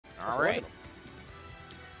All right.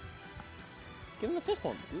 Give him the fist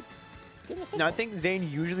bump, dude. Give him the fist Now, I bump. think Xane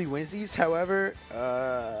usually wins these. However,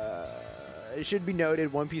 it should be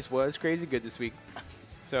noted One Piece was crazy good this week.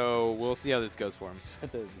 So we'll see how this goes for him.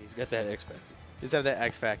 He's got that X factor. Just have that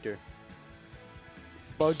X factor.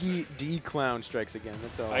 Buggy D Clown strikes again.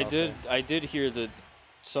 That's all. I did hear that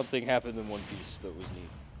something happened in One Piece that was neat.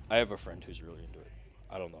 I have a friend who's really into it.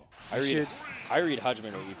 I don't know. I read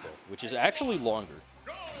Hajime no Ippo, which is actually longer.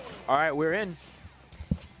 All right, we're in.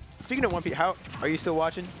 Speaking of One Piece, how are you still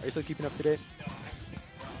watching? Are you still keeping up to date? No,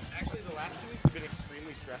 actually, the last 2 weeks have been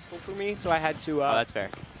extremely stressful for me, so I had to. Oh, that's fair.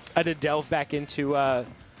 I had to delve back into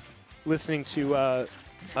listening to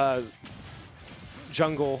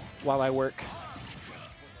jungle while I work.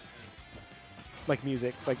 Like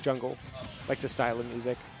music, like jungle, like the style of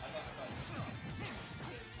music.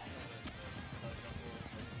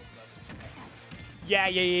 Yeah.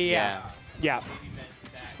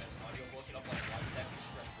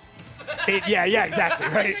 Yeah, exactly,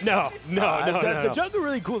 right? No. The jungle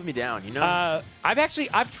really cools me down, you know?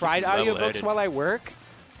 I've tried audiobooks Level-headed. while I work.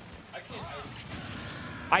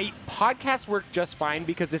 Podcasts work just fine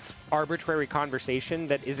because it's arbitrary conversation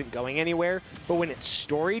that isn't going anywhere. But when it's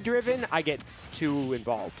story-driven, I get too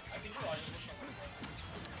involved.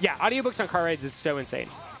 Yeah, audiobooks on car rides is so insane.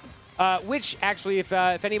 Which, actually, if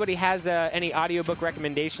anybody has any audiobook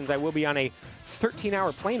recommendations, I will be on a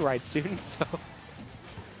 13-hour plane ride soon, so...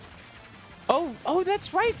 Oh,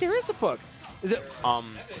 that's right. There is a book. Is it?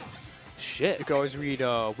 Shit. You can always read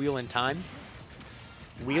Wheel in Time.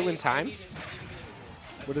 Wheel in Time?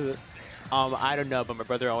 What is it? I don't know, but my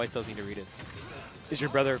brother always tells me to read it. Is your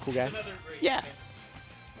brother a cool guy? Yeah.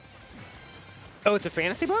 Oh, it's a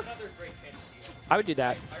fantasy book? Another great fantasy. I would do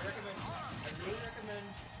that. I really recommend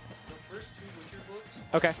the first 2 Witcher books.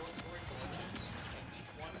 Okay. Story collections, and each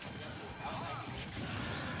one is about 19 years.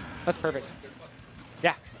 That's perfect.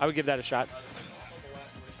 Yeah, I would give that a shot.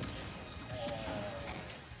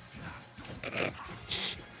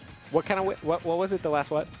 What kind of what was it? The last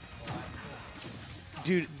what?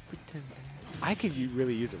 Dude, I could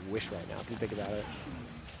really use a wish right now if you think about it.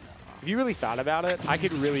 If you really thought about it, I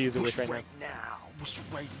could really use a wish right now. Wish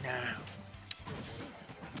right now.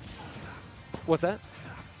 What's that?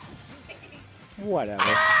 Whatever.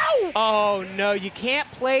 Ow! Oh, no, you can't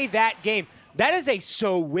play that game. That is a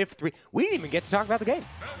so whiff 3. We didn't even get to talk about the game.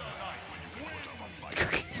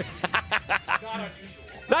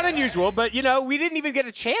 Not unusual, but, you know, we didn't even get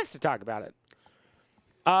a chance to talk about it.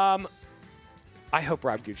 I hope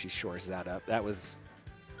Rob Gucci shores that up. That was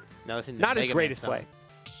No, not his greatest play.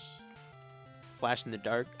 Flash in the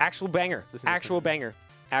Dark. Actual banger. Listen to Actual this. banger.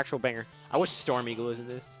 Actual banger. I wish Storm Eagle was in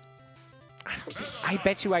this. I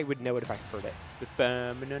bet you I would know it if I heard it.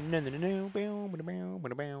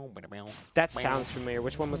 That sounds familiar.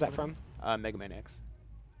 Which one was that from? Mega Man X.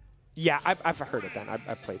 Yeah, I've heard it then.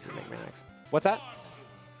 I've played through Mega Man X. What's that?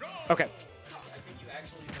 Okay. I think you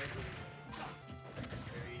actually heard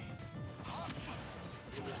very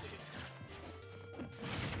realistic.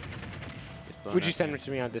 Would you send it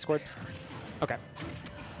to me on Discord? Okay.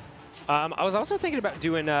 I was also thinking about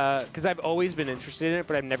doing, because I've always been interested in it,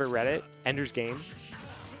 but I've never read it, Ender's Game.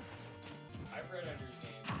 I've read Ender's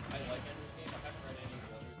Game. I like Ender's Game. I haven't read any of the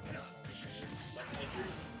others, but that's all I'm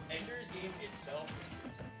saying. Like, Ender's Game itself is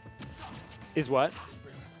pretty simple. Is what? It's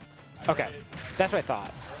pretty simple. Okay. That's what I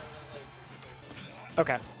thought.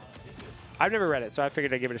 Okay. I've never read it, so I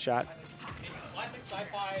figured I'd give it a shot. It's classic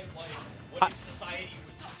sci-fi, like, what if society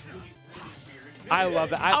was really, really weird? I love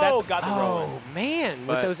that. Got the rolling. Oh, man. With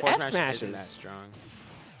But those Force F Smash isn't smashes. that strong.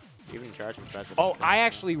 Even charging tries to Oh, I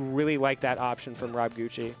actually really like that option from Rob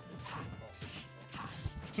Gucci.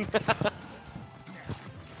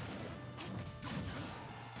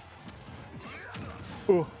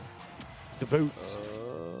 Ooh. The boots.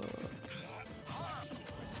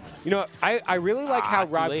 You know, I really like how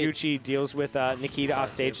too Rob late. Gucci deals with Nikita off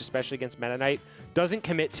stage, especially against Meta Knight. Doesn't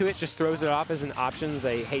commit to it, just throws it off as an option.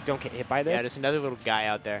 Say, hey, don't get hit by this. Yeah, there's another little guy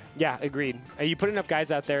out there. Yeah, agreed. You put enough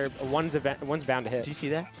guys out there, one's bound to hit. Did you see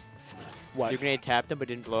that? What? Your grenade tapped him, but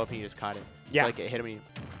didn't blow up, and he just caught it. Yeah. So, like, it hit him. And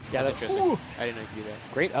Yeah, that's that's- interesting. Ooh. I didn't know you could do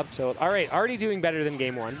that. Great up tilt. All right, already doing better than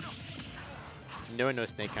game 1. No one knows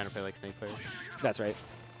Snake counterplay like Snake players. That's right.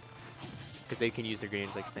 Because they can use their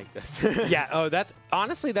grenades like Snake does. Yeah, oh, that's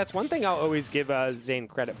honestly, that's one thing I'll always give Xane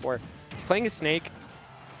credit for. Playing a Snake,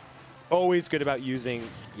 always good about using.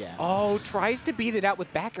 Yeah. Oh, tries to beat it out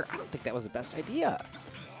with backer. I don't think that was the best idea.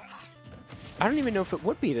 I don't even know if it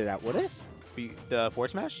would beat it out, would it? The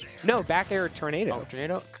Force Smash? No, back air tornado. Oh,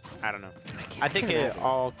 tornado? I don't know. I I think can't it imagine.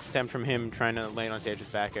 all stemmed from him trying to land on stage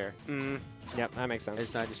with back air. Yep, that makes sense.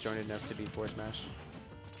 It's not disjointed enough to be Force Smash.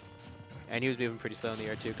 And he was moving pretty slow in the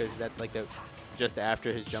air too, because that like the just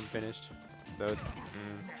after his jump finished. So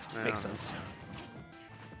Makes sense.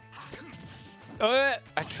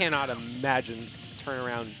 I cannot imagine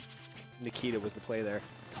turnaround Nikita was the play there.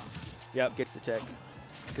 Yep, gets the tech.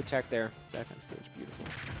 Good tech there. Back on stage, beautiful.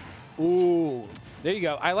 Ooh, there you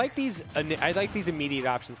go. I like these. I like these immediate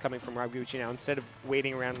options coming from Rob Gucci now instead of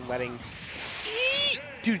waiting around and letting.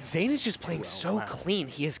 Dude, xane is just playing so clean.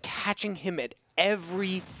 He is catching him at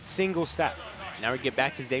every single step. Now we get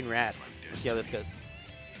back to xane Rad. Let's see how this goes.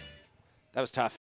 That was tough.